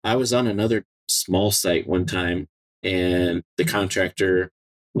I was on another small site one time, and the contractor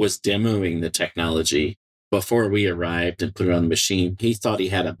was demoing the technology before we arrived and put it on the machine. He thought he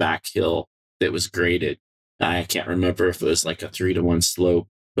had a back hill that was graded. I can't remember if it was like a 3-to-1 slope,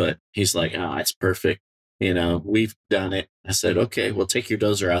 but he's like, "Oh, it's perfect. We've done it." I said, "Okay, well, take your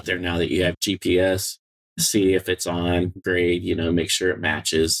dozer out there now that you have GPS, see if it's on grade, make sure it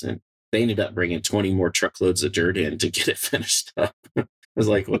matches." And they ended up bringing 20 more truckloads of dirt in to get it finished up. I was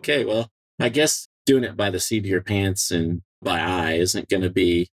like, okay, well, I guess doing it by the seat of your pants and by eye isn't going to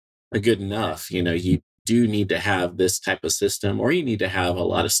be a good enough. You do need to have this type of system, or you need to have a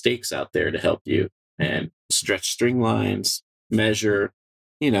lot of stakes out there to help you and stretch string lines, measure,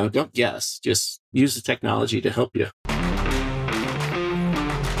 don't guess, just use the technology to help you.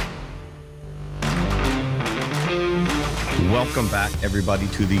 Welcome back, everybody,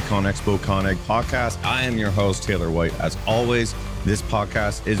 to the ConExpo ConEg podcast. I am your host, Taylor White. As always, this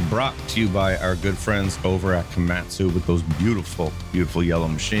podcast is brought to you by our good friends over at Komatsu with those beautiful, beautiful yellow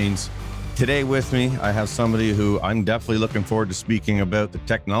machines. Today with me, I have somebody who I'm definitely looking forward to speaking about the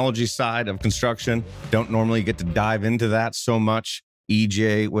technology side of construction. Don't normally get to dive into that so much.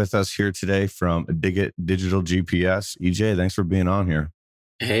 EJ with us here today from Digit Digital GPS. EJ, thanks for being on here.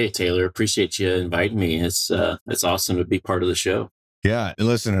 Hey, Taylor, appreciate you inviting me. It's awesome to be part of the show. Yeah,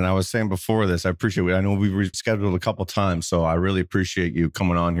 listen, and I was saying before this, I appreciate it. I know we've rescheduled a couple of times, so I really appreciate you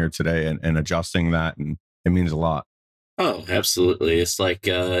coming on here today and adjusting that, and it means a lot. Oh, absolutely. It's like,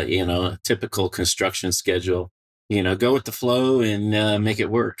 a typical construction schedule, go with the flow and make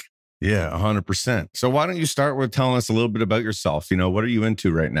it work. Yeah, 100%. So why don't you start with telling us a little bit about yourself? What are you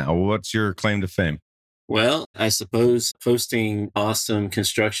into right now? What's your claim to fame? Well, I suppose posting awesome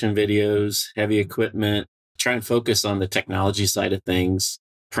construction videos, heavy equipment, try and focus on the technology side of things,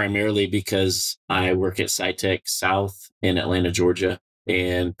 primarily because I work at SciTech South in Atlanta, Georgia,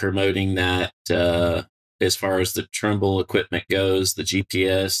 and promoting that as far as the Trimble equipment goes, the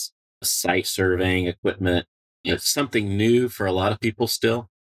GPS, site surveying equipment. It's something new for a lot of people still.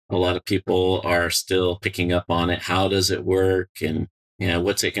 A lot of people are still picking up on it. How does it work? And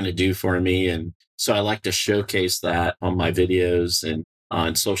what's it going to do for me? And so I like to showcase that on my videos and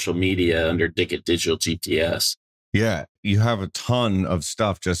on social media under Digit Digital GPS. Yeah, you have a ton of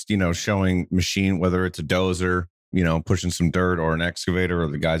stuff just, showing machine, whether it's a dozer, pushing some dirt, or an excavator, or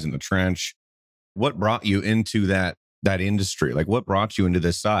the guys in the trench. What brought you into that industry? Like, what brought you into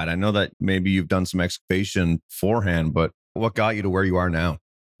this side? I know that maybe you've done some excavation beforehand, but what got you to where you are now?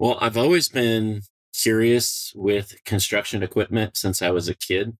 Well, I've always been curious with construction equipment since I was a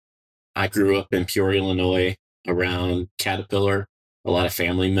kid. I grew up in Peoria, Illinois, around Caterpillar, a lot of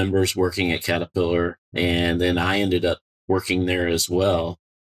family members working at Caterpillar. And then I ended up working there as well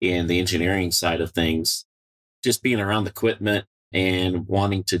in the engineering side of things. Just being around the equipment and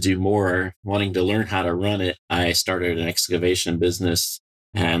wanting to do more, wanting to learn how to run it, I started an excavation business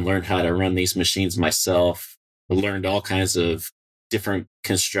and learned how to run these machines myself. I learned all kinds of different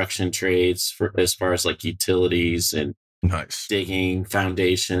construction trades for as far as like utilities and Nice. digging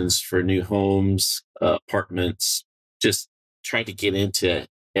foundations for new homes, apartments, just try to get into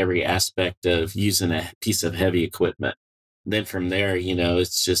every aspect of using a piece of heavy equipment. Then from there,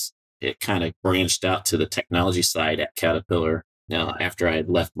 it kind of branched out to the technology side at Caterpillar. Now, after I had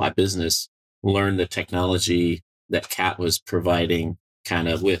left my business, learned the technology that Cat was providing kind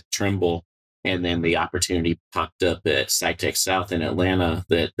of with Trimble. And then the opportunity popped up at SciTech South in Atlanta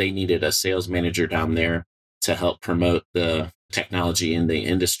that they needed a sales manager down there to help promote the technology in the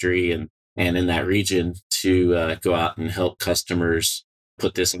industry and in that region to go out and help customers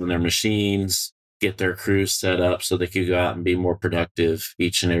put this on their machines, get their crews set up so they could go out and be more productive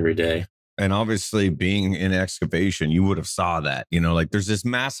each and every day. And obviously being in excavation, you would have saw that, like there's this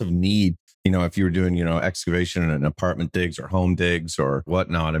massive need, if you were doing, excavation in apartment digs or home digs or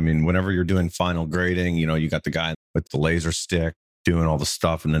whatnot. I mean, whenever you're doing final grading, you got the guy with the laser stick doing all the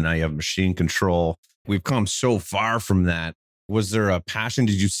stuff. And then now you have machine control. We've come so far from that. Was there a passion?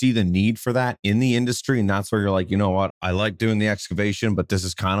 Did you see the need for that in the industry? And that's where you're like, you know what? I like doing the excavation, but this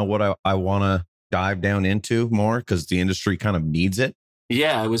is kind of what I want to dive down into more because the industry kind of needs it.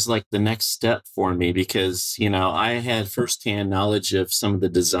 Yeah, it was like the next step for me because, I had firsthand knowledge of some of the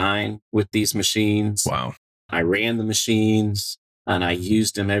design with these machines. Wow. I ran the machines and I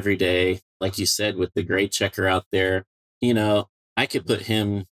used them every day. Like you said, with the grade checker out there, I could put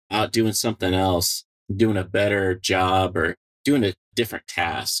him out doing something else, doing a better job or doing a different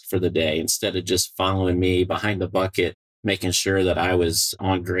task for the day instead of just following me behind the bucket, making sure that I was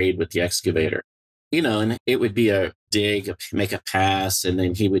on grade with the excavator. And it would be a dig, make a pass, and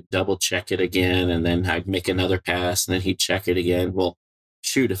then he would double check it again. And then I'd make another pass and then he'd check it again. Well,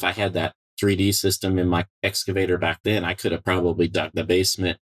 shoot, if I had that 3D system in my excavator back then, I could have probably dug the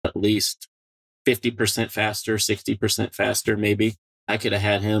basement at least 50% faster, 60% faster, maybe. I could have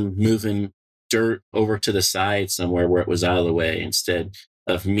had him moving dirt over to the side somewhere where it was out of the way instead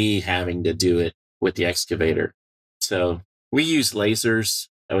of me having to do it with the excavator. So we used lasers.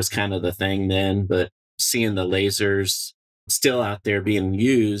 That was kind of the thing then, but seeing the lasers still out there being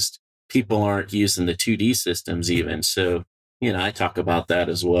used, people aren't using the 2D systems even. So, I talk about that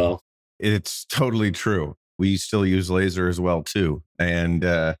as well. It's totally true. We still use laser as well too. And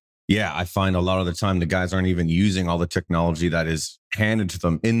yeah, I find a lot of the time the guys aren't even using all the technology that is handed to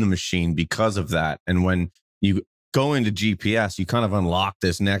them in the machine because of that. And when you go into GPS, you kind of unlock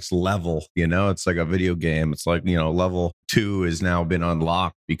this next level. It's like a video game. It's like, level 2 has now been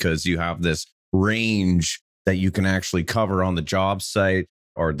unlocked because you have this range that you can actually cover on the job site,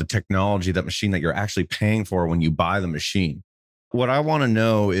 or the technology, that machine that you're actually paying for when you buy the machine. What I want to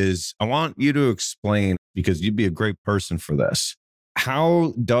know is, I want you to explain, because you'd be a great person for this.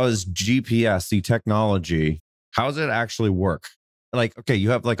 How does GPS, the technology, how does it actually work? Like, okay,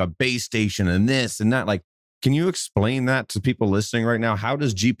 you have like a base station and this and that. Like, can you explain that to people listening right now? How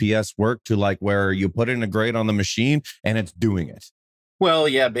does GPS work to like where you put in a grade on the machine and it's doing it? Well,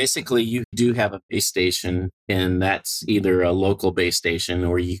 yeah, basically, you do have a base station, and that's either a local base station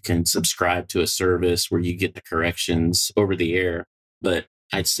or you can subscribe to a service where you get the corrections over the air. But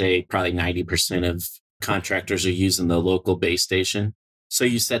I'd say probably 90% of contractors are using the local base station. So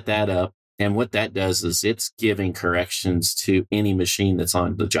you set that up. And what that does is it's giving corrections to any machine that's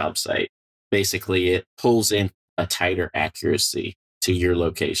on the job site. Basically, it pulls in a tighter accuracy to your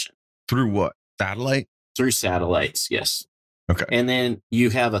location Through what? Satellite? through satellites. Yes. Okay. And then you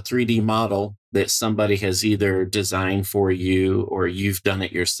have a 3D model that somebody has either designed for you or you've done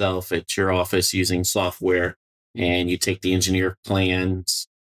it yourself at your office using software. And you take the engineer plans,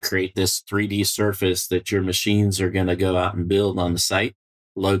 create this 3D surface that your machines are going to go out and build on the site,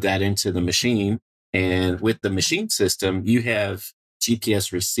 load that into the machine. And with the machine system, you have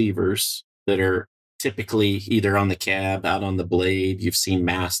GPS receivers that are typically either on the cab, out on the blade. You've seen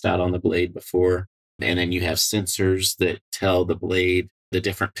mast out on the blade before. And then you have sensors that tell the blade the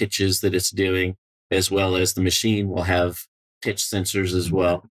different pitches that it's doing, as well as the machine will have pitch sensors as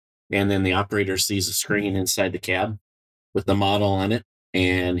well. And then the operator sees a screen inside the cab with the model on it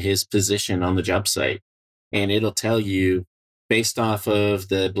and his position on the job site. And it'll tell you, based off of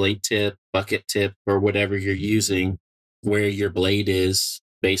the blade tip, bucket tip, or whatever you're using, where your blade is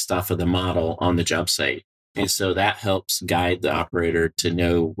based off of the model on the job site. And so that helps guide the operator to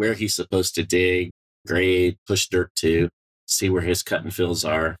know where he's supposed to dig, grade, push dirt to, see where his cut and fills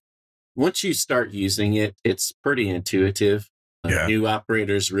are. Once you start using it, it's pretty intuitive. Yeah. New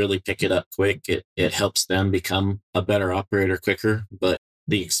operators really pick it up quick. It helps them become a better operator quicker. But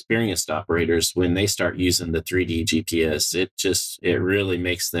the experienced operators, when they start using the 3D GPS, it really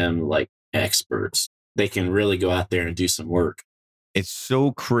makes them like experts. They can really go out there and do some work. It's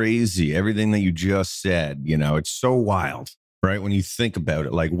so crazy. Everything that you just said, it's so wild, right? When you think about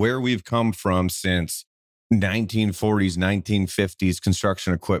it, like where we've come from since 1940s, 1950s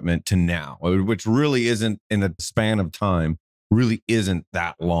construction equipment to now, which really isn't, in a span of time, really isn't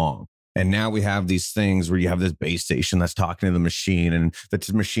that long. And now we have these things where you have this base station that's talking to the machine, and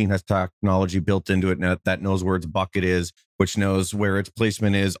that machine has technology built into it that knows where its bucket is, which knows where its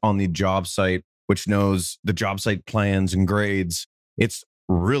placement is on the job site, which knows the job site plans and grades. It's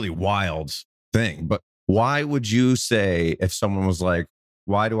really wild thing. But why would you say, if someone was like,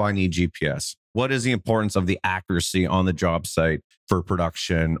 why do I need GPS? What is the importance of the accuracy on the job site for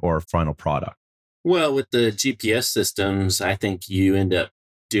production or final product? Well, with the GPS systems, I think you end up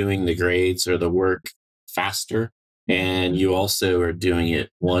doing the grades or the work faster. And you also are doing it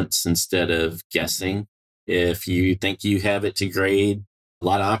once instead of guessing. If you think you have it to grade, a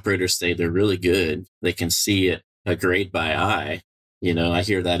lot of operators say they're really good. They can see it a grade by eye. I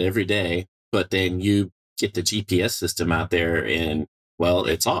hear that every day. But then you get the GPS system out there and, well,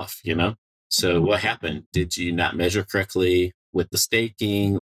 it's off. So what happened? Did you not measure correctly with the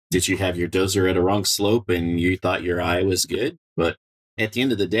staking? Did you have your dozer at a wrong slope and you thought your eye was good? But at the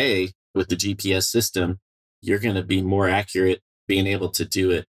end of the day, with the GPS system, you're going to be more accurate being able to do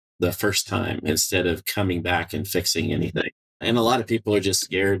it the first time instead of coming back and fixing anything. And a lot of people are just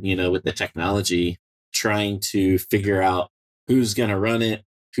scared, with the technology, trying to figure out who's going to run it,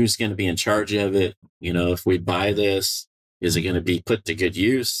 who's going to be in charge of it. If we buy this, is it going to be put to good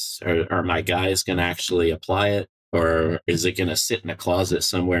use? Or are my guys going to actually apply it? Or is it going to sit in a closet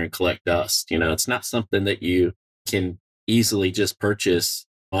somewhere and collect dust? It's not something that you can easily just purchase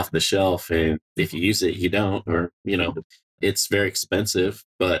off the shelf. And if you use it, you don't. Or, It's very expensive,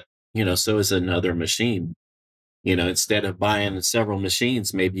 but, so is another machine. Instead of buying several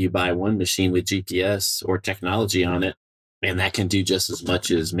machines, maybe you buy one machine with GPS or technology on it, and that can do just as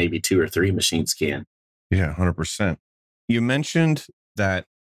much as maybe two or three machines can. Yeah, 100%. You mentioned that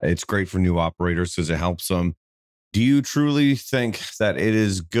it's great for new operators because it helps them. Do you truly think that it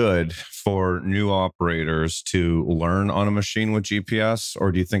is good for new operators to learn on a machine with GPS,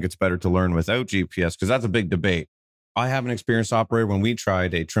 or do you think it's better to learn without GPS? Because that's a big debate. I have an experienced operator when we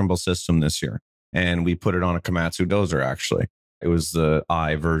tried a Trimble system this year, and we put it on a Komatsu dozer, actually. It was the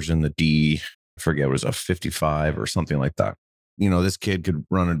I version, the D, I forget, it was a 55 or something like that. This kid could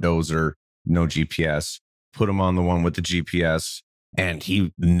run a dozer, no GPS, put him on the one with the GPS, and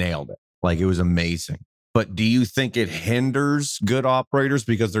he nailed it. Like, it was amazing. But do you think it hinders good operators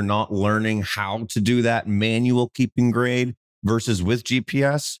because they're not learning how to do that manual keeping grade versus with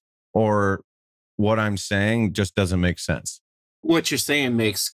GPS? Or what I'm saying just doesn't make sense? What you're saying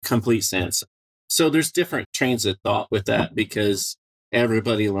makes complete sense. So there's different trains of thought with that because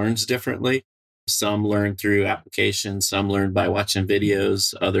everybody learns differently. Some learn through applications, some learn by watching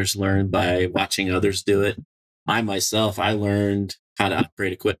videos, others learn by watching others do it. I learned how to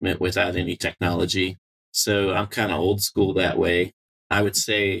operate equipment without any technology. So I'm kind of old school that way. I would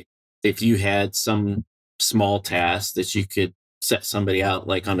say if you had some small task that you could set somebody out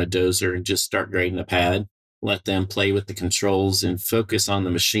like on a dozer and just start grading a pad, let them play with the controls and focus on the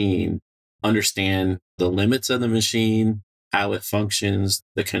machine, understand the limits of the machine, how it functions,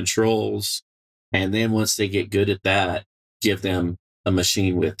 the controls. And then once they get good at that, give them a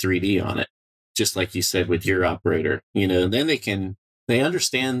machine with 3D on it, just like you said with your operator. Then they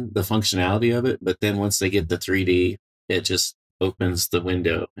understand the functionality of it. But then once they get the 3D, it just opens the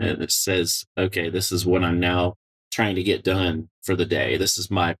window and it says, okay, this is what I'm now trying to get done for the day. This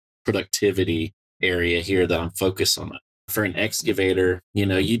is my productivity area here that I'm focused on. For an excavator,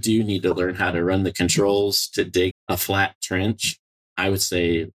 you do need to learn how to run the controls to dig a flat trench. I would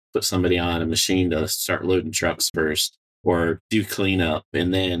say put somebody on a machine to start loading trucks first or do cleanup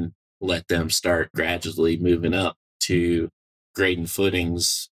and then let them start gradually moving up to grading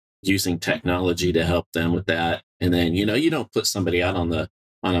footings using technology to help them with that. And then, you don't put somebody out on a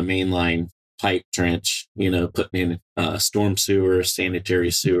mainline pipe trench, putting in a storm sewer,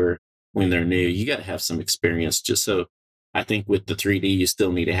 sanitary sewer when they're new. You got to have some experience just so I think with the 3D, you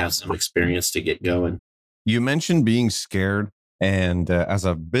still need to have some experience to get going. You mentioned being scared. And as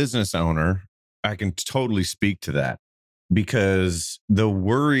a business owner, I can totally speak to that because the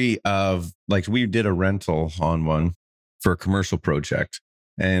worry of, like, we did a rental on one for a commercial project.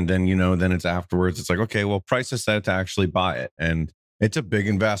 And then, then it's afterwards, it's like, okay, well, price is set to actually buy it. And it's a big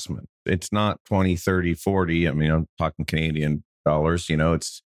investment. It's not 20, 30, 40. I mean, I'm talking Canadian dollars,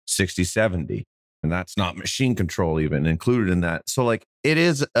 it's 60, 70. And that's not machine control even included in that. So like, it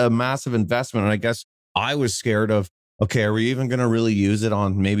is a massive investment. And I guess I was scared of, okay, are we even going to really use it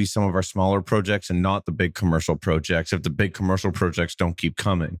on maybe some of our smaller projects and not the big commercial projects if the big commercial projects don't keep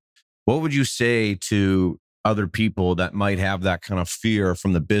coming? What would you say to other people that might have that kind of fear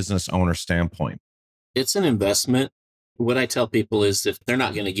from the business owner standpoint? It's an investment. What I tell people is if they're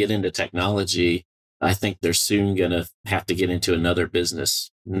not going to get into technology, I think they're soon going to have to get into another business,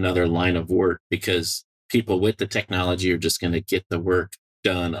 another line of work, because people with the technology are just going to get the work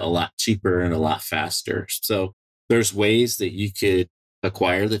done a lot cheaper and a lot faster. So there's ways that you could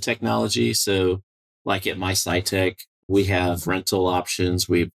acquire the technology. So like at my SciTech, we have rental options.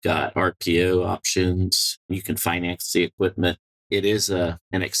 We've got RPO options. You can finance the equipment. It is an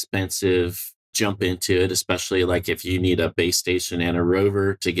expensive jump into it, especially like if you need a base station and a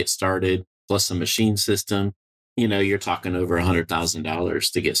rover to get started, plus a machine system, you're talking over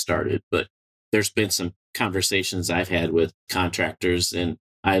 $100,000 to get started. But there's been some conversations I've had with contractors and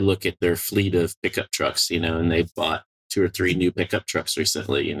I look at their fleet of pickup trucks, and they've bought 2 or 3 new pickup trucks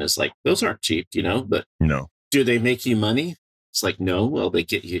recently. And it's like, those aren't cheap, but no. Do they make you money? It's like, no. Well, they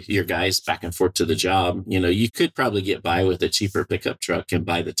get your guys back and forth to the job. You could probably get by with a cheaper pickup truck and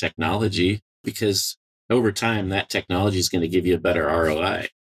buy the technology because over time, that technology is going to give you a better ROI.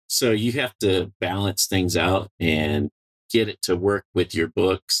 So you have to balance things out and get it to work with your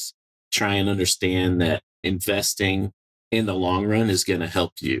books. Try and understand that investing in the long run is going to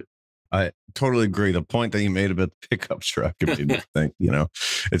help you. I totally agree. The point that you made about the pickup truck, if you didn't think,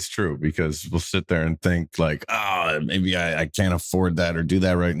 it's true because we'll sit there and think like, maybe I can't afford that or do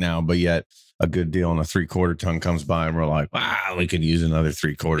that right now. But yet a good deal on a 3/4 ton comes by and we're like, wow, we could use another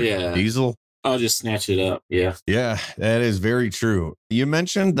 3/4 diesel. I'll just snatch it up. Yeah. Yeah, that is very true. You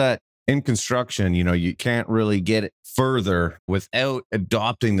mentioned that in construction, you can't really get it further without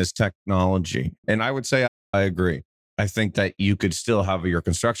adopting this technology. And I would say I agree. I think that you could still have your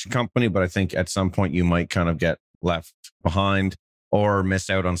construction company, but I think at some point you might kind of get left behind or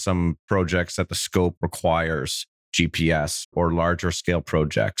miss out on some projects that the scope requires GPS or larger scale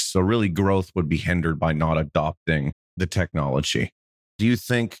projects. So really growth would be hindered by not adopting the technology. Do you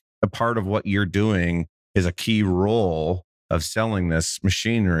think a part of what you're doing is a key role of selling this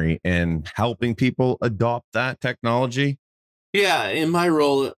machinery and helping people adopt that technology? Yeah, in my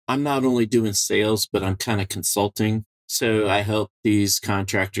role, I'm not only doing sales, but I'm kind of consulting. So I help these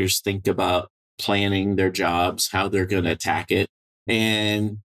contractors think about planning their jobs, how they're going to attack it,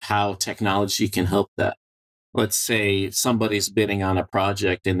 and how technology can help that. Let's say somebody's bidding on a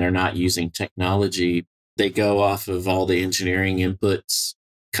project and they're not using technology. They go off of all the engineering inputs,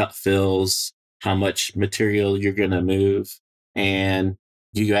 cut fills, how much material you're going to move, and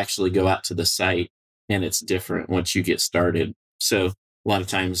you actually go out to the site and it's different once you get started. So a lot of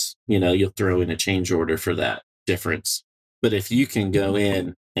times, you'll throw in a change order for that difference. But if you can go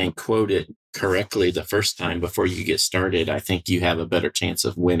in and quote it correctly the first time before you get started, I think you have a better chance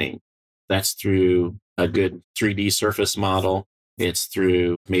of winning. That's through a good 3D surface model. It's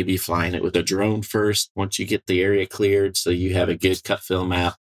through maybe flying it with a drone first once you get the area cleared so you have a good cut fill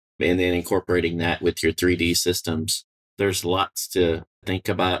map, and then incorporating that with your 3D systems. There's lots to think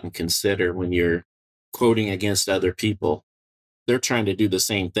about and consider when you're quoting against other people. They're trying to do the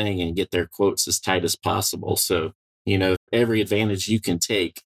same thing and get their quotes as tight as possible. So, every advantage you can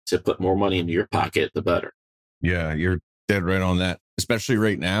take to put more money into your pocket, the better. Yeah, you're dead right on that. Especially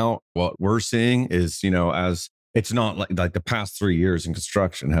right now, what we're seeing is, as it's not like the past 3 years in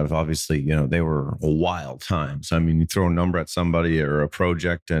construction have obviously, they were wild times. I mean, you throw a number at somebody or a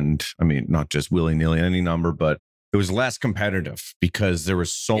project, and I mean, not just willy nilly any number, but it was less competitive because there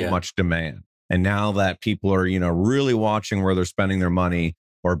was so much demand. And now that people are, really watching where they're spending their money,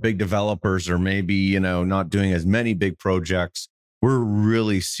 or big developers are maybe, not doing as many big projects, we're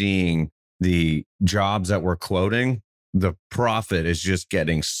really seeing the jobs that we're quoting, the profit is just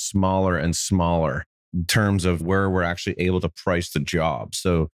getting smaller and smaller in terms of where we're actually able to price the job.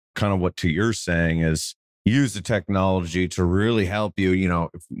 So kind of what you're saying is use the technology to really help you,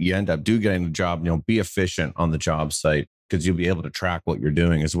 if you end up getting the job, be efficient on the job site, because you'll be able to track what you're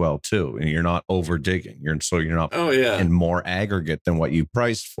doing as well too. And you're not over digging. You're not in more aggregate than what you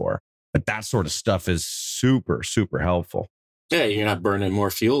priced for. But that sort of stuff is super, super helpful. Yeah, you're not burning more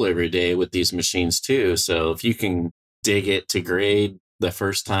fuel every day with these machines too. So if you can dig it to grade the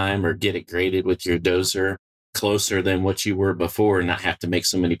first time or get it graded with your dozer closer than what you were before and not have to make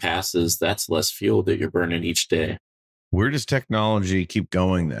so many passes, that's less fuel that you're burning each day. Where does technology keep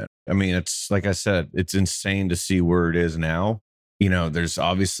going then? I mean, it's like I said, it's insane to see where it is now. There's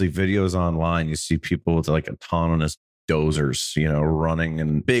obviously videos online. You see people with like autonomous dozers, running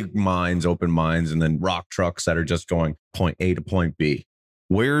in big mines, open mines, and then rock trucks that are just going point A to point B.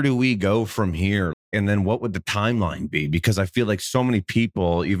 Where do we go from here? And then what would the timeline be? Because I feel like so many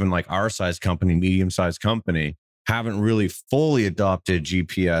people, even like our size company, medium-sized company, haven't really fully adopted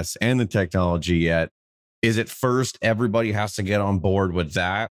GPS and the technology yet. Is it first everybody has to get on board with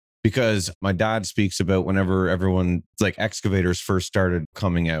that? Because my dad speaks about whenever everyone, like excavators first started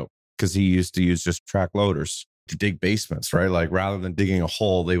coming out, because he used to use just track loaders to dig basements, right? Like rather than digging a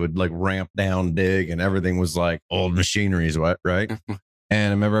hole, they would like ramp down, dig, and everything was like old machinery is what, right? And I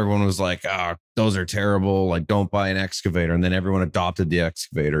remember everyone was like, oh, those are terrible. Like, don't buy an excavator. And then everyone adopted the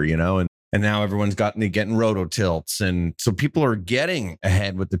excavator, and now everyone's getting rototilts. And so people are getting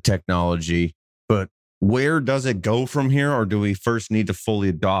ahead with the technology, but where does it go from here? Or do we first need to fully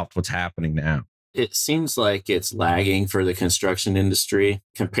adopt what's happening now? It seems like it's lagging for the construction industry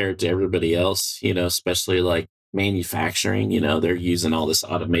compared to everybody else, especially like manufacturing, they're using all this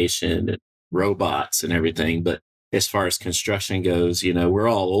automation and robots and everything. But as far as construction goes, we're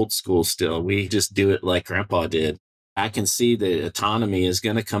all old school still. We just do it like grandpa did. I can see that autonomy is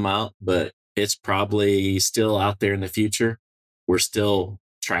going to come out, but it's probably still out there in the future. We're still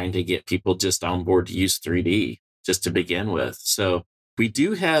trying to get people just on board to use 3D just to begin with. So we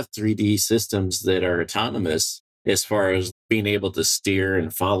do have 3D systems that are autonomous as far as being able to steer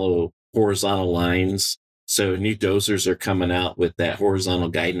and follow horizontal lines. So new dozers are coming out with that horizontal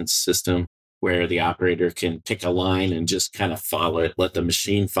guidance system where the operator can pick a line and just kind of follow it, let the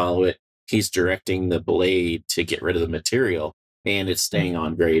machine follow it. He's directing the blade to get rid of the material, and it's staying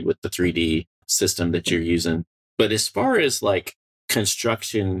on grade with the 3D system that you're using. But as far as like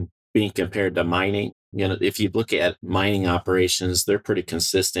construction being compared to mining, if you look at mining operations, they're pretty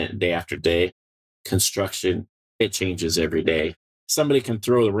consistent day after day. Construction, it changes every day. Somebody can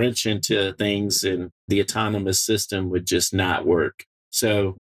throw a wrench into things and the autonomous system would just not work.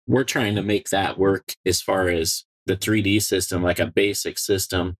 So we're trying to make that work as far as the 3D system, like a basic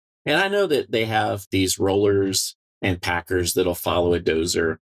system. And I know that they have these rollers and packers that'll follow a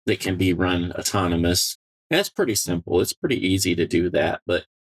dozer that can be run autonomous. And that's pretty simple. It's pretty easy to do that. But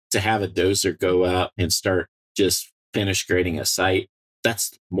to have a dozer go out and start just finish grading a site,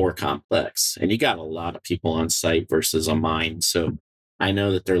 that's more complex. And you got a lot of people on site versus a mine. So I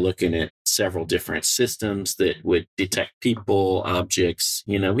know that they're looking at several different systems that would detect people, objects.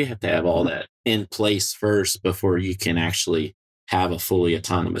 We have to have all that in place first before you can actually have a fully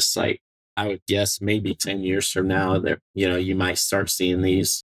autonomous site. I would guess maybe 10 years from now that, you might start seeing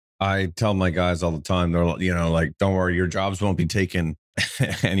these. I tell my guys all the time, they're like, don't worry, your jobs won't be taken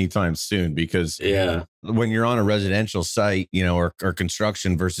anytime soon, because Yeah. when you're on a residential site, or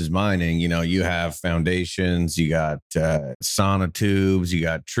construction versus mining, you have foundations, you got sonotubes, you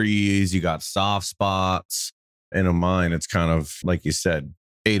got trees, you got soft spots. In a mine, it's kind of like you said,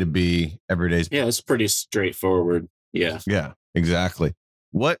 A to B every day. Yeah, it's pretty straightforward. Yeah. Yeah, exactly.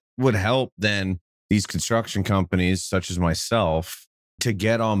 What would help then these construction companies, such as myself, to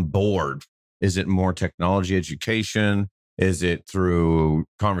get on board? Is it more technology education? Is it through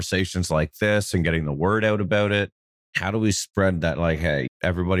conversations like this and getting the word out about it? How do we spread that? Like, hey,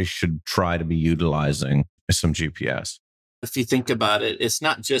 everybody should try to be utilizing some GPS. If you think about it, it's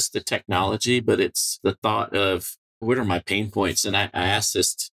not just the technology, but it's the thought of what are my pain points? And I ask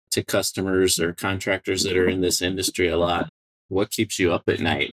this to customers or contractors that are in this industry a lot. What keeps you up at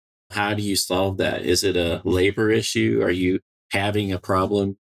night? How do you solve that? Is it a labor issue? Are you having a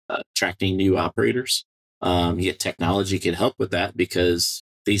problem attracting new operators? Yet technology can help with that, because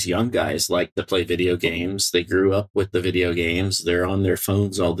these young guys like to play video games. They grew up with the video games. They're on their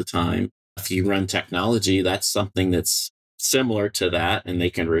phones all the time. If you run technology, that's something that's similar to that, and they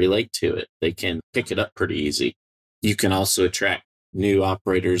can relate to it. They can pick it up pretty easy. You can also attract new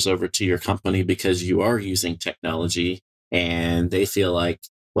operators over to your company because you are using technology, and they feel like,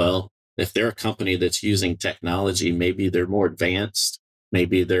 well, if they're a company that's using technology, maybe they're more advanced.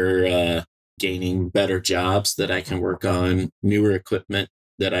 Maybe they're gaining better jobs that I can work on, newer equipment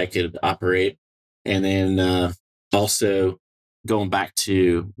that I could operate. And then also going back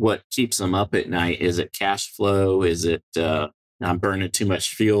to what keeps them up at night. Is it cash flow? Is it I'm burning too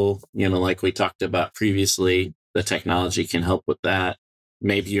much fuel? Like we talked about previously, the technology can help with that.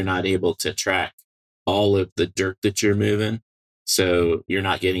 Maybe you're not able to track all of the dirt that you're moving, so you're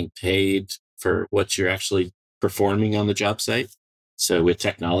not getting paid for what you're actually performing on the job site. So with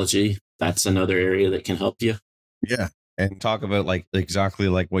technology, that's another area that can help you. Yeah. And talk about like exactly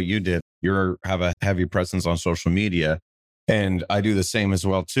like what you did. You have a heavy presence on social media. And I do the same as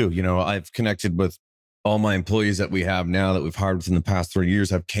well too. I've connected with all my employees that we have now that we've hired within the past 3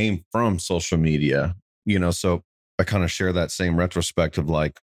 years have came from social media, so I kind of share that same retrospective,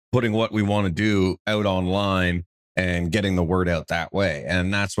 like putting what we want to do out online and getting the word out that way.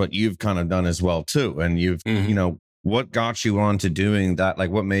 And that's what you've kind of done as well too. And you've, what got you on to doing that?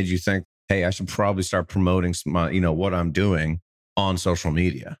 Like what made you think, hey, I should probably start promoting what I'm doing on social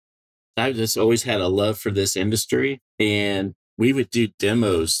media? I just always had a love for this industry, and we would do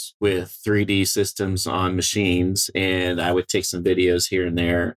demos with 3D systems on machines, and I would take some videos here and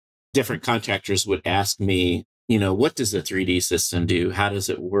there. Different contractors would ask me, what does the 3D system do? How does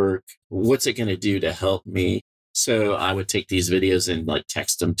it work? What's it going to do to help me? So I would take these videos and like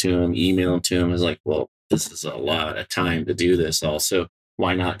text them to them, email them to them. I was like, well, this is a lot of time to do this also.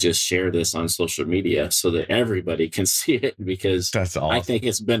 Why not just share this on social media so that everybody can see it? Because That's awesome. I think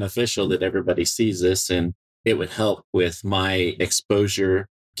it's beneficial that everybody sees this, and it would help with my exposure,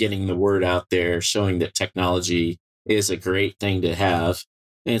 getting the word out there, showing that technology is a great thing to have.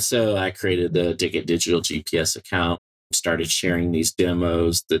 And so I created the Dig It Digital GPS account, started sharing these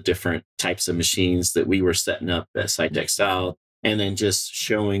demos, the different types of machines that we were setting up at Site South, and then just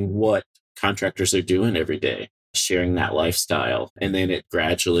showing what contractors are doing every day, sharing that lifestyle. And then it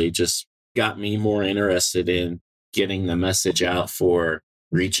gradually just got me more interested in getting the message out for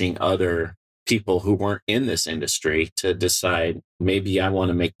reaching other people who weren't in this industry to decide, maybe I want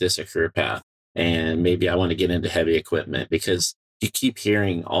to make this a career path, and maybe I want to get into heavy equipment, because you keep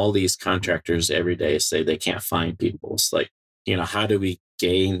hearing all these contractors every day say they can't find people. It's like, how do we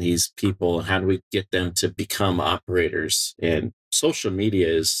gain these people, and how do we get them to become operators? And social media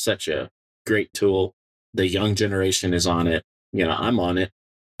is such a great tool. The young generation is on it. I'm on it.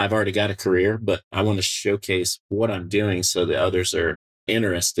 I've already got a career, but I want to showcase what I'm doing so that others are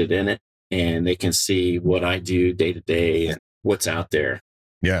interested in it and they can see what I do day to day and what's out there.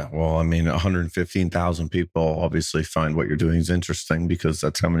 Yeah. Well, I mean, 115,000 people obviously find what you're doing is interesting, because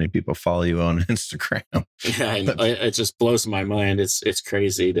that's how many people follow you on Instagram. Yeah, I know. It just blows my mind. It's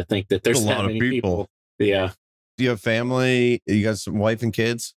crazy to think that there's a that lot of many people. Yeah. Do you have family? You got some wife and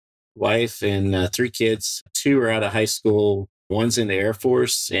kids? Wife and 3 kids. 2 are out of high school. One's in the Air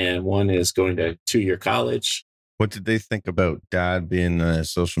Force, and one is going to 2-year college. What did they think about dad being a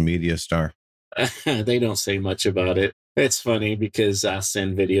social media star? They don't say much about it. It's funny because I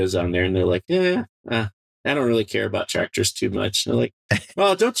send videos on there and they're like, yeah, I don't really care about tractors too much. They're like,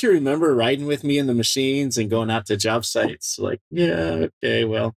 well, don't you remember riding with me in the machines and going out to job sites? Like, yeah, okay,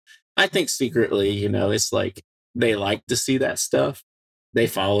 well, I think secretly, it's like they like to see that stuff. They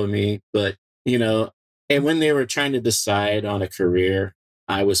follow me, but, you know, and when they were trying to decide on a career,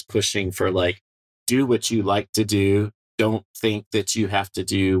 I was pushing for like, do what you like to do. Don't think that you have to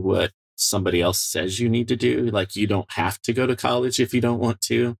do what somebody else says you need to do. Like you don't have to go to college if you don't want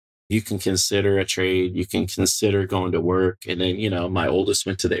to. You can consider a trade, you can consider going to work. And then, my oldest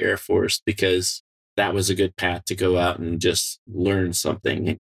went to the Air Force because that was a good path to go out and just learn something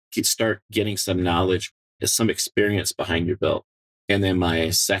and start getting some knowledge, some experience behind your belt. And then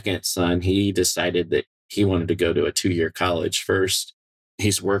my second son, he decided that he wanted to go to a 2-year college first.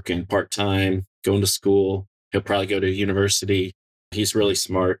 He's working part-time, going to school. He'll probably go to university. He's really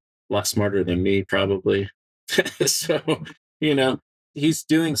smart, a lot smarter than me, probably. So, you know, he's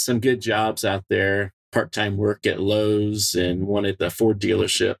doing some good jobs out there, part-time work at Lowe's and one at the Ford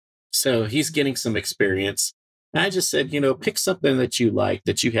dealership. So he's getting some experience. And I just said, pick something that you like,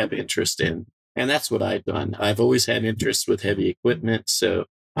 that you have interest in. And that's what I've done. I've always had interest with heavy equipment. So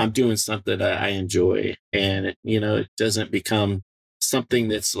I'm doing something that I enjoy. And, it doesn't become something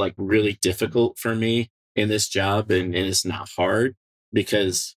that's like really difficult for me in this job. And it's not hard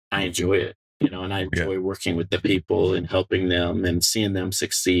because I enjoy it, and I Yeah. enjoy working with the people and helping them and seeing them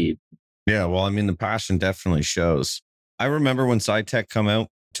succeed. Yeah. Well, I mean, the passion definitely shows. I remember when SciTech come out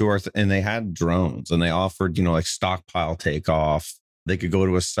to Earth and they had drones and they offered, like stockpile takeoff. They could go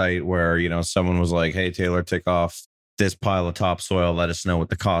to a site where, someone was like, hey, Taylor, take off this pile of topsoil. Let us know what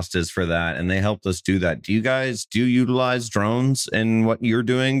the cost is for that. And they helped us do that. Do you utilize drones in what you're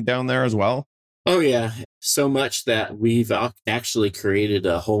doing down there as well? Oh, yeah. So much that we've actually created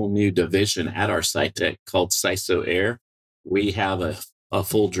a whole new division at our site called CISO Air. We have a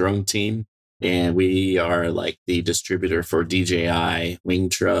full drone team, and we are like the distributor for DJI,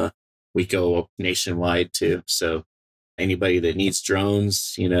 Wingtra. We go nationwide too. So anybody that needs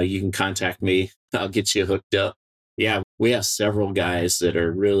drones, you can contact me. I'll get you hooked up. Yeah, we have several guys that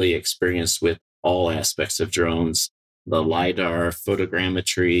are really experienced with all aspects of drones, the LiDAR,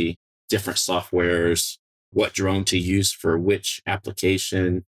 photogrammetry, different softwares, what drone to use for which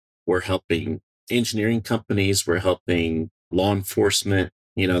application. We're helping engineering companies. We're helping law enforcement.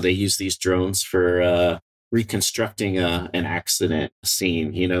 They use these drones for reconstructing an accident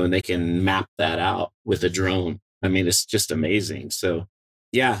scene, and they can map that out with a drone. I mean, it's just amazing. So,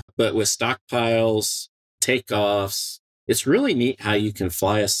 yeah, but with stockpiles, takeoffs, it's really neat how you can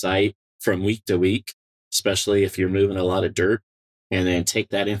fly a site from week to week, especially if you're moving a lot of dirt, and then take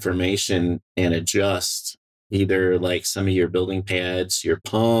that information and adjust either like some of your building pads, your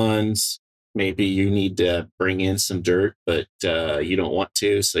ponds. Maybe you need to bring in some dirt, but you don't want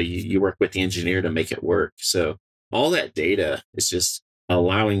to. So you work with the engineer to make it work. So all that data is just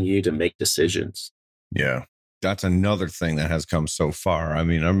allowing you to make decisions. Yeah. That's another thing that has come so far. I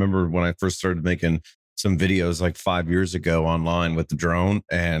mean, I remember when I first started making some videos like 5 years ago online with the drone.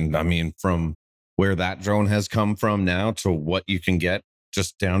 And I mean, from where that drone has come from now to what you can get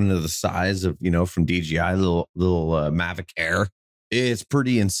just down into the size of, from DJI, little Mavic Air, it's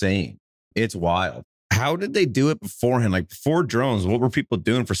pretty insane. It's wild. How did they do it beforehand? Like before drones, what were people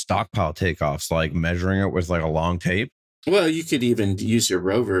doing for stockpile takeoffs? Like measuring it with like a long tape? Well, you could even use your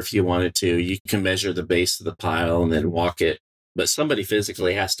rover if you wanted to. You can measure the base of the pile and then walk it. But somebody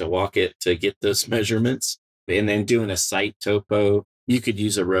physically has to walk it to get those measurements. And then doing a site topo, you could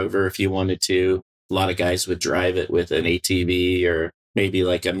use a rover if you wanted to. A lot of guys would drive it with an ATV or maybe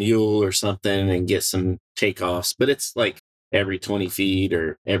like a mule or something and get some takeoffs. But it's like every 20 feet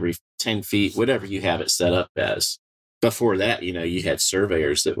or every 10 feet, whatever you have it set up as. Before that, you had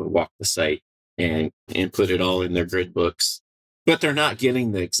surveyors that would walk the site and put it all in their grid books, but they're not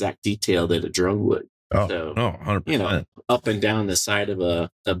getting the exact detail that a drone would. Oh, So, no, 100%. Up and down the side of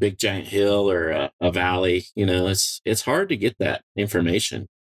a big giant hill or a valley, it's hard to get that information.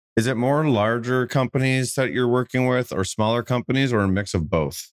 Is it more larger companies that you're working with or smaller companies or a mix of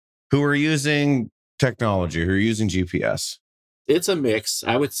both who are using technology, who are using GPS? It's a mix.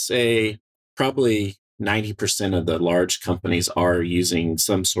 I would say probably 90% of the large companies are using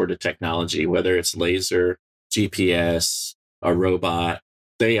some sort of technology, whether it's laser, GPS, a robot,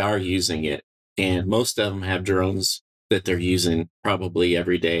 they are using it. And most of them have drones that they're using probably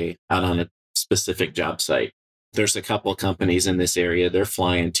every day out on a specific job site. There's a couple of companies in this area. They're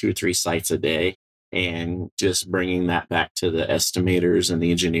flying 2 or 3 sites a day and just bringing that back to the estimators and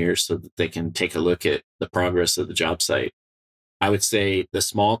the engineers so that they can take a look at the progress of the job site. I would say the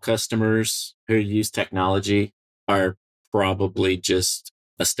small customers who use technology are probably just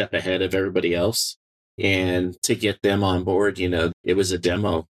a step ahead of everybody else. And to get them on board, it was a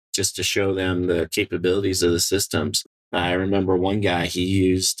demo just to show them the capabilities of the systems. I remember one guy, he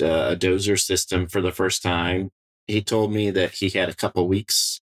used a dozer system for the first time. He told me that he had a couple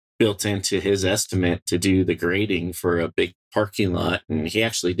weeks built into his estimate to do the grading for a big parking lot. And he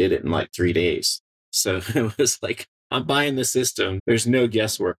actually did it in like 3 days. So it was like, I'm buying the system. There's no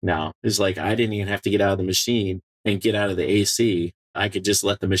guesswork now. It's like I didn't even have to get out of the machine and get out of the AC. I could just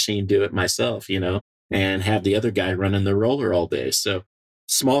let the machine do it myself, and have the other guy running the roller all day. So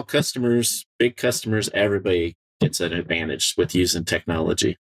small customers, big customers, everybody gets an advantage with using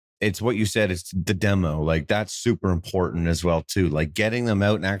technology. It's what you said. It's the demo. Like that's super important as well too. Like getting them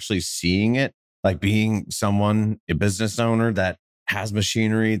out and actually seeing it, like being someone, a business owner that has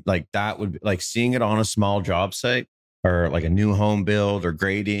machinery, like that would be like seeing it on a small job site or like a new home build or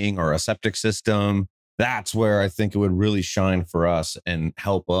grading or a septic system. That's where I think it would really shine for us and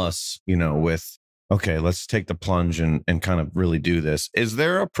help us, with, okay, let's take the plunge and kind of really do this. Is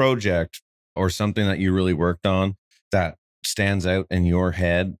there a project or something that you really worked on that stands out in your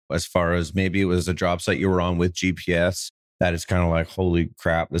head as far as maybe it was a job site you were on with GPS that is kind of like, holy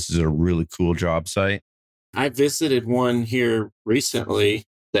crap, this is a really cool job site? I visited one here recently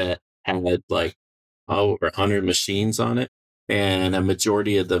that had like over 100 machines on it, and a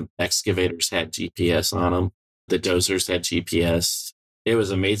majority of the excavators had GPS on them. The dozers had GPS. It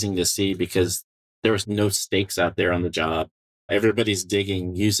was amazing to see because there was no stakes out there on the job. Everybody's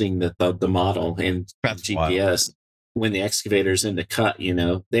digging using the model and That's wild. GPS. When the excavator's in the cut,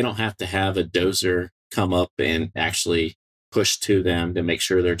 they don't have to have a dozer come up and actually push to them to make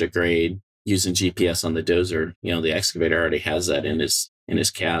sure they're to grade using GPS on the dozer. The excavator already has that in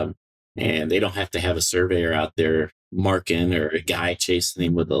his cab, and they don't have to have a surveyor out there marking or a guy chasing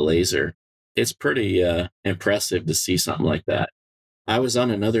him with a laser. It's pretty impressive to see something like that. I was on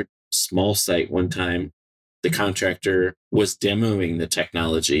another small site one time. The contractor was demoing the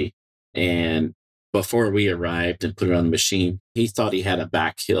technology, and before we arrived and put it on the machine, he thought he had a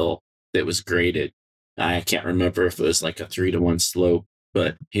back hill that was graded. I can't remember if it was like a 3-to-1 slope,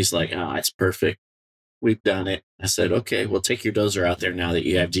 but he's like, "Oh, it's perfect. We've done it." I said, "Okay, we'll take your dozer out there now that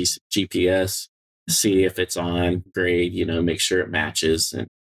you have GPS, see if it's on grade, make sure it matches." And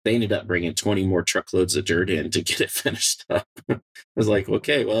they ended up bringing 20 more truckloads of dirt in to get it finished up. I was like,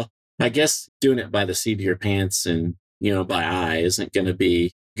 okay, well, I guess doing it by the seat of your pants and, by eye isn't going to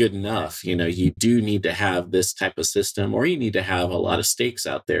be good enough. You do need to have this type of system, or you need to have a lot of stakes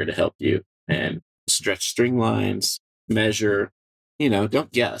out there to help you and stretch string lines, measure,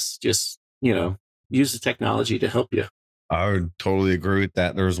 don't guess, just, use the technology to help you. I would totally agree with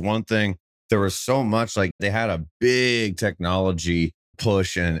that. There was one thing, there was so much like they had a big technology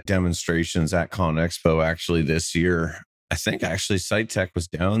push and demonstrations at Con Expo actually this year. I think actually Site Tech was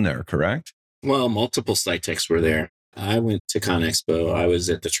down there, correct? Well, multiple site techs were there. I went to Con Expo. I was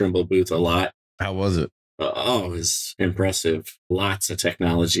at the Trimble booth a lot. How was it? Oh, it was impressive. Lots of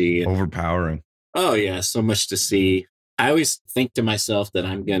technology. Overpowering. Oh, yeah, so much to see. I always think to myself that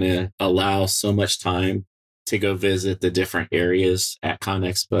I'm going to allow so much time to go visit the different areas at Con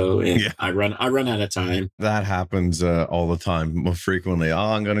Expo, and Yeah. I run out of time. That happens all the time, more frequently. Oh,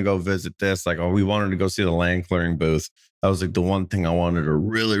 I'm going to go visit this. Like, oh, we wanted to go see the land clearing booth. That was like the one thing I wanted to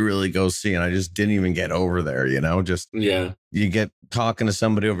really, really go see. And I just didn't even get over there, just Yeah. you get talking to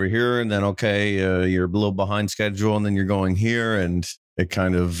somebody over here and then, okay, you're a little behind schedule and then you're going here and it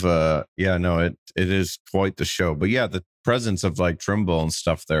kind of, it is quite the show. But yeah, the presence of like Trimble and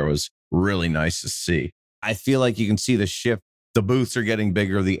stuff there was really nice to see. I feel like you can see the shift. The booths are getting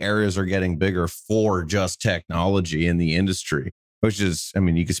bigger. The areas are getting bigger for just technology in the industry, which is, I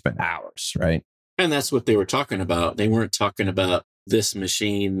mean, you could spend hours, right? And that's what they were talking about. They weren't talking about this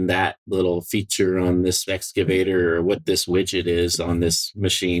machine, that little feature on this excavator, or what this widget is on this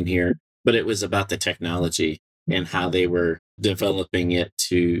machine here, but it was about the technology and how they were developing it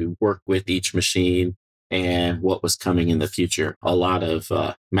to work with each machine and what was coming in the future. A lot of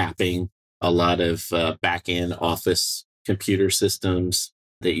mapping, a lot of back end office computer systems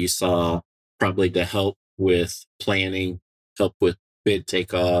that you saw, probably to help with planning, help with bid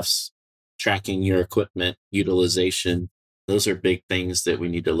takeoffs, tracking your equipment utilization. Those are big things that we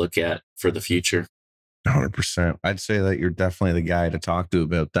need to look at for the future. 100%. I'd say that you're definitely the guy to talk to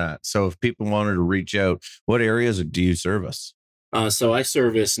about that. So if people wanted to reach out, what areas do you service? So I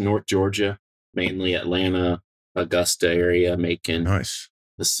service North Georgia, mainly Atlanta, Augusta area, Macon, Nice.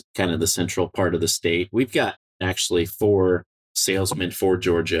 this kind of the central part of the state. We've got actually 4 salesmen for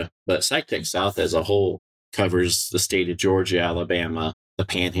Georgia, but SiteTech South as a whole covers the state of Georgia, Alabama, the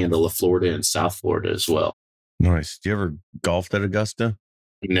panhandle of Florida, and South Florida as well. Nice. Do you ever golfed at Augusta?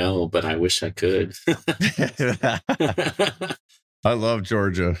 No, but I wish I could. I love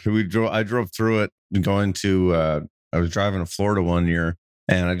Georgia. I drove through it going to, I was driving to Florida one year,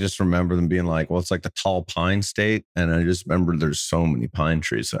 and I just remember them being like, well, it's like the tall pine state. And I just remember there's so many pine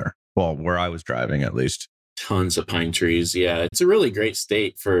trees there. Well, where I was driving, at least. Tons of pine trees. Yeah, it's a really great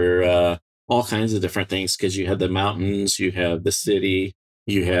state for all kinds of different things, because you have the mountains, you have the city,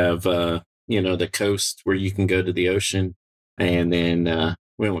 you have, the coast where you can go to the ocean. And then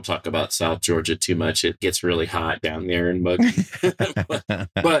we won't talk about South Georgia too much. It gets really hot down there and muggy.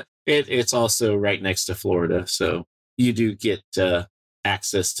 but it's also right next to Florida. So you do get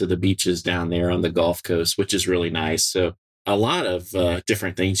access to the beaches down there on the Gulf Coast, which is really nice. So a lot of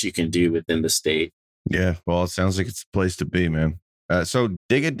different things you can do within the state. Yeah, well, it sounds like it's the place to be, man. So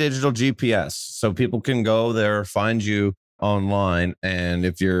Dig It Digital GPS, so people can go there, find you online, and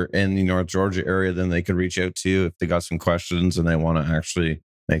if you're in the North Georgia area, then they can reach out to you if they got some questions and they want to actually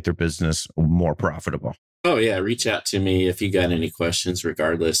make their business more profitable. Oh yeah, reach out to me if you got any questions.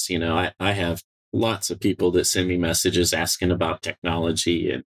 Regardless, I have lots of people that send me messages asking about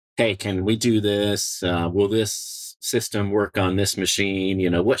technology and, hey, can we do this? Will this system work on this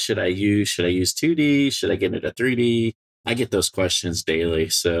machine? What should I use? Should I use 2D? Should I get into 3D? I get those questions daily.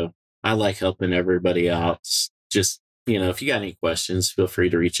 So I like helping everybody out. Just, if you got any questions, feel free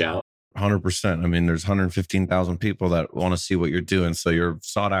to reach out. 100%. I mean, there's 115,000 people that want to see what you're doing. So you're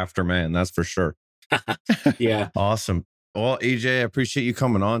sought after, man. That's for sure. Yeah. Awesome. Well, EJ, I appreciate you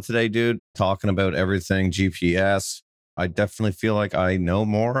coming on today, dude, talking about everything GPS. I definitely feel like I know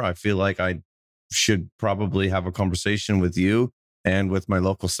more. I feel like I should probably have a conversation with you and with my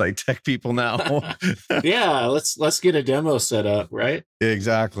local SiteTech people now. Yeah, let's get a demo set up, right?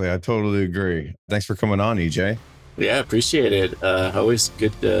 Exactly. I totally agree. Thanks for coming on, EJ. Yeah, appreciate it. Always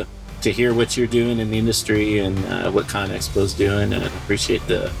good to hear what you're doing in the industry and what ConExpo's doing, and appreciate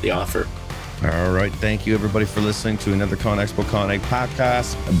the offer. All right. Thank you, everybody, for listening to another ConExpo ConEgg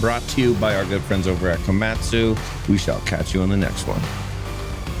podcast brought to you by our good friends over at Komatsu. We shall catch you on the next one.